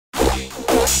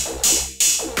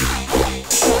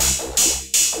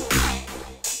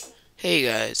Hey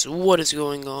guys, what is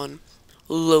going on?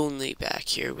 Lonely back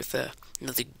here with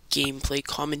another gameplay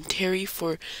commentary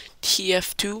for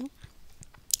Tf2.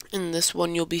 In this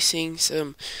one you'll be seeing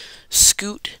some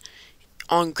Scoot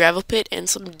on Gravel Pit and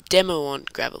some demo on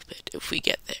Gravel Pit if we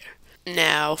get there.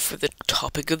 Now for the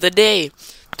topic of the day.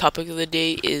 The topic of the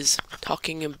day is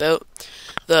talking about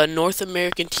the North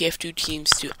American Tf2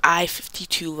 teams to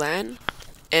I52 LAN,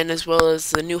 and as well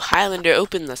as the new Highlander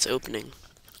Open that's opening.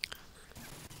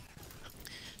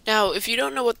 Now, if you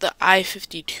don't know what the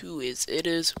I52 is, it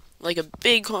is like a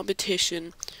big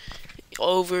competition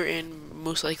over in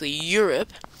most likely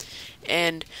Europe,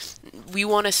 and we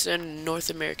want to send North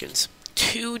Americans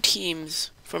 2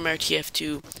 teams from our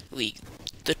TF2 league,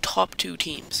 the top 2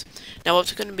 teams. Now,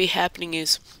 what's going to be happening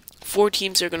is 4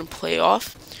 teams are going to play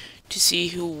off to see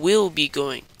who will be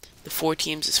going. The 4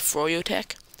 teams is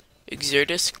Froyotech,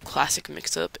 Exertus, Classic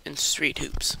Mix-Up, and Street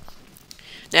Hoops.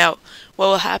 Now, what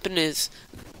will happen is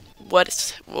what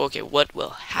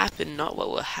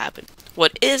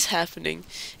is happening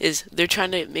is they're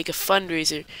trying to make a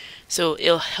fundraiser so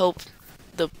it'll help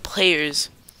the players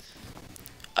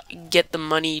get the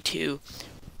money to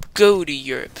go to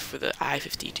Europe for the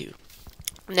I52.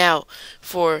 Now,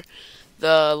 for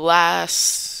the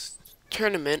last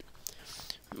tournament,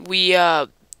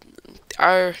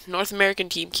 our North American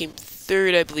team came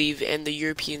 3rd, I believe, and the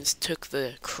Europeans took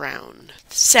the crown,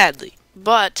 sadly.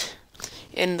 But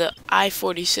in the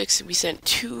I46, we sent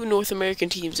 2 North American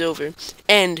teams over,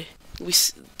 and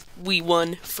we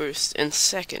won 1st and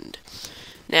 2nd.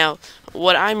 Now,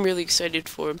 what I'm really excited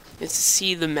for is to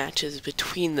see the matches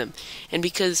between them, and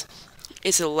because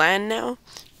it's a LAN now,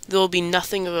 there'll be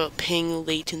nothing about ping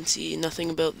latency, nothing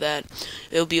about that.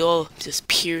 It'll be all just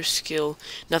pure skill,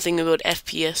 nothing about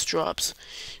FPS drops,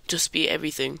 just be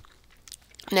everything.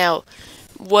 Now,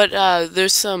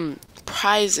 there's some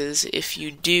prizes if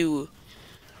you do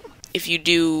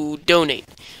donate.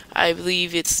 I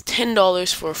believe it's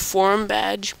 $10 for a forum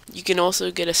badge. You can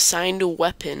also get a signed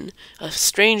weapon, a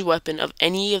strange weapon of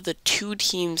any of the 2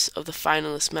 teams of the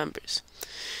finalist members.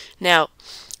 Now,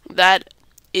 that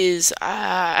is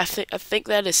I think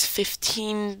that is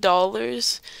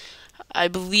 $15. I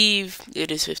believe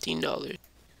it is $15.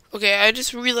 Okay, I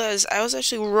just realized I was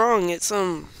actually wrong. It's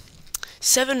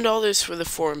 $7 for the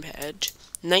forum badge,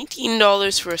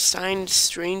 $19 for a signed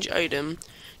strange item,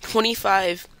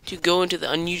 $25 to go into the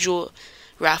unusual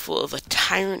raffle of a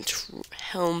Tyrant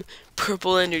Helm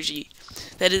Purple Energy.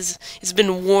 That is, it's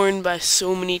been worn by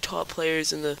so many top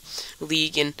players in the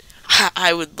league, and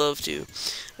I would love it.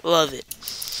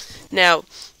 Now,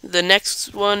 the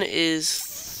next one is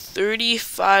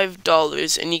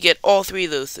 $35, and you get all 3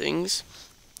 of those things.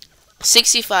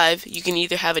 $65, you can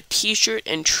either have a t-shirt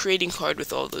and trading card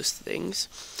with all those things.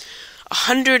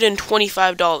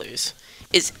 $125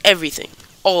 is everything,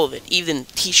 all of it, even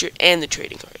the t-shirt and the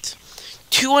trading cards.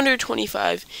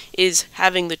 $225 is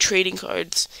having the trading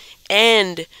cards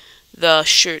and the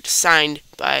shirt signed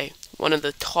by one of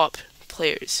the top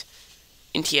players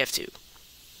in TF2.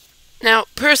 Now,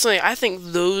 personally, I think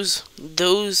those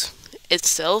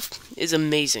itself is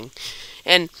amazing.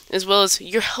 And as well as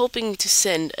you're helping to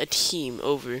send a team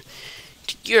over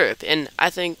to Europe, and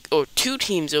I think, or 2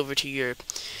 teams over to Europe.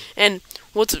 And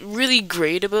what's really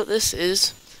great about this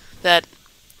is that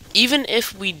even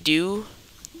if we do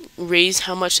raise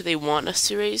how much they want us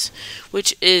to raise,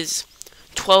 which is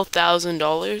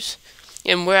 $12,000,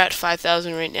 and we're at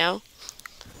 $5,000 right now,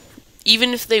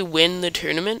 even if they win the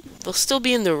tournament, they'll still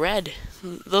be in the red.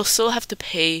 They'll still have to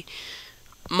pay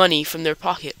money from their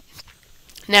pocket.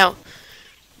 Now,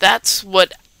 that's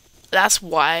why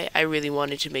I really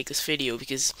wanted to make this video,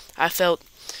 because I felt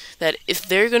that if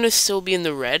they're going to still be in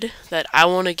the red, that I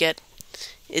want to get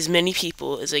as many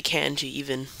people as I can to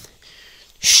even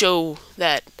show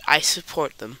that I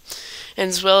support them. And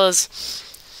as well as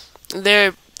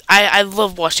I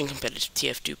love watching competitive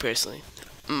TF2 personally.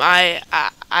 I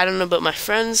don't know about my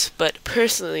friends, but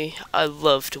personally I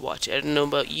love to watch it. I don't know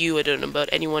about you, I don't know about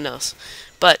anyone else,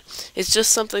 but it's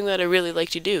just something that I really like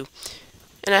to do.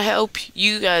 And I hope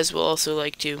you guys will also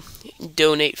like to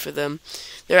donate for them.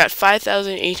 They're at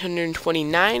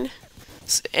 5,829,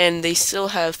 and they still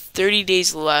have 30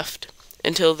 days left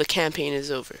until the campaign is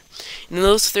over. In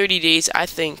those 30 days, I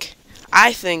think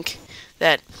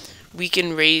that we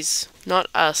can raise, not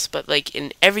us, but like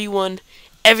in everyone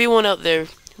out there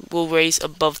will raise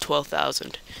above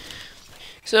 12,000.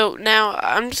 So now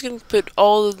I'm just going to put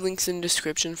all the links in the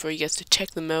description for you guys to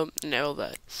check them out and all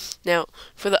that. Now,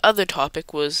 for the other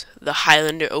topic was the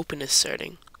Highlander Open is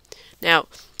starting. Now,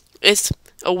 it's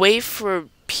a way for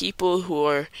people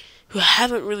who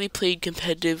haven't really played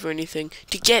competitive or anything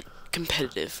to get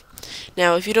competitive.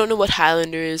 Now, if you don't know what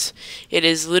Highlander is, it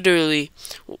is literally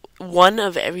one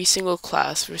of every single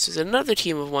class versus another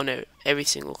team of one of every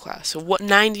single class. So what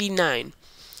 9v9.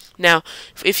 Now,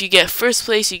 if you get first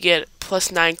place, you get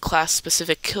 +9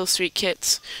 class-specific kill streak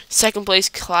kits. Second place,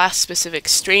 class-specific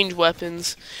strange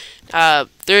weapons.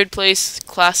 Third place,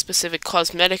 class-specific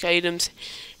cosmetic items.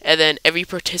 And then every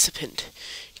participant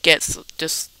gets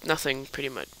just nothing, pretty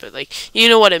much. But, like, you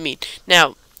know what I mean.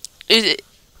 Now,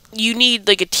 you need,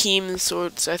 like, a team of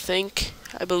sorts, I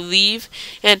believe.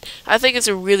 And I think it's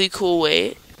a really cool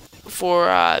way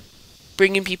for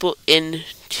bringing people in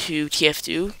to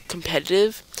Tf2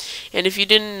 competitive. And if you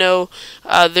didn't know,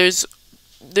 there's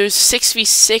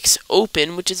 6v6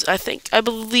 open, which is I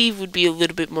believe would be a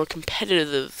little bit more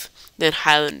competitive than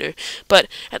Highlander, but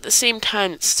at the same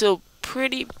time it's still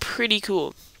pretty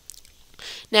cool.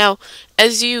 Now,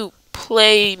 as you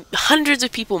play, hundreds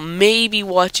of people may be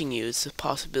watching you is a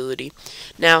possibility.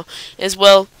 Now, as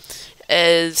well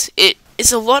as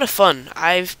it's a lot of fun.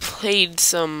 I've played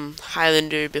some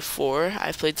Highlander before.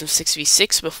 I've played some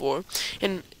 6v6 before,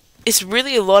 and it's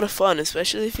really a lot of fun,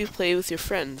 especially if you play with your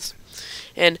friends.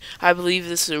 And I believe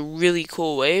this is a really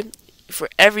cool way for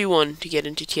everyone to get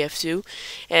into TF2.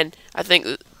 And I think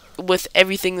with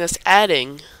everything that's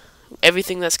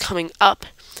everything that's coming up,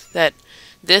 that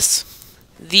these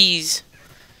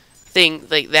things,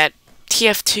 like that,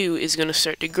 TF2 is going to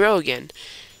start to grow again.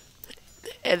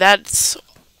 And that's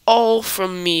all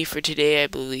from me for today, I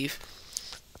believe.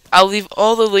 I'll leave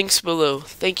all the links below.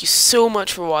 Thank you so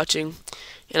much for watching,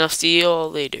 and I'll see you all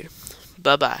later.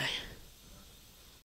 Bye-bye.